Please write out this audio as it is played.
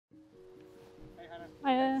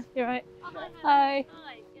Hiya, you're right. Oh, hi. Hi.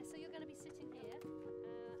 Hi. Yeah, so you're going to be sitting here,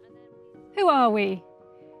 and then Who are we?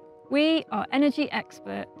 We are energy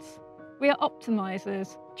experts. We are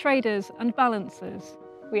optimizers, traders and balancers.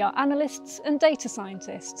 We are analysts and data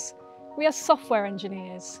scientists. We are software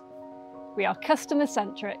engineers. We are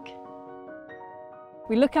customer-centric.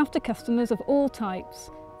 We look after customers of all types,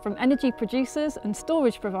 from energy producers and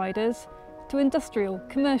storage providers to industrial,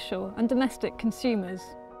 commercial and domestic consumers.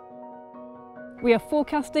 We are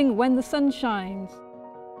forecasting when the sun shines,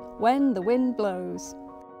 when the wind blows,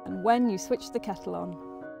 and when you switch the kettle on.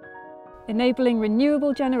 Enabling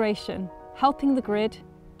renewable generation, helping the grid,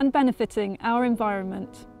 and benefiting our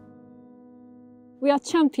environment. We are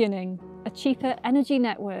championing a cheaper energy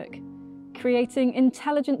network, creating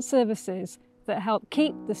intelligent services that help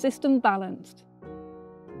keep the system balanced.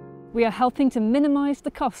 We are helping to minimise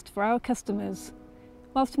the cost for our customers,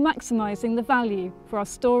 whilst maximising the value for our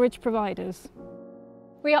storage providers.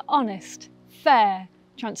 We are honest, fair,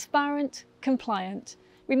 transparent, compliant.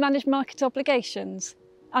 We manage market obligations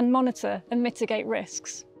and monitor and mitigate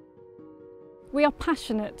risks. We are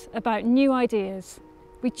passionate about new ideas.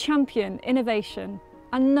 We champion innovation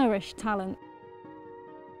and nourish talent.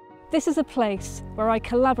 This is a place where I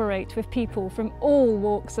collaborate with people from all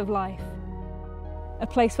walks of life. A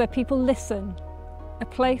place where people listen. A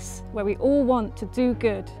place where we all want to do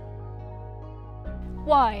good.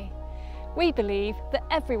 Why? We believe that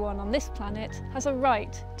everyone on this planet has a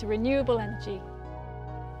right to renewable energy.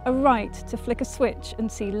 A right to flick a switch and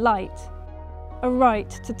see light. A right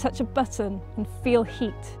to touch a button and feel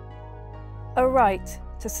heat. A right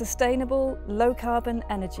to sustainable, low-carbon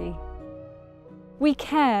energy. We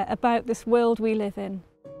care about this world we live in.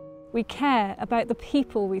 We care about the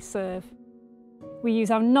people we serve. We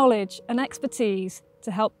use our knowledge and expertise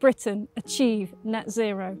to help Britain achieve net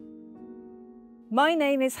zero. My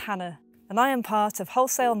name is Hannah, and I am part of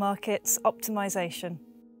Wholesale Markets Optimisation.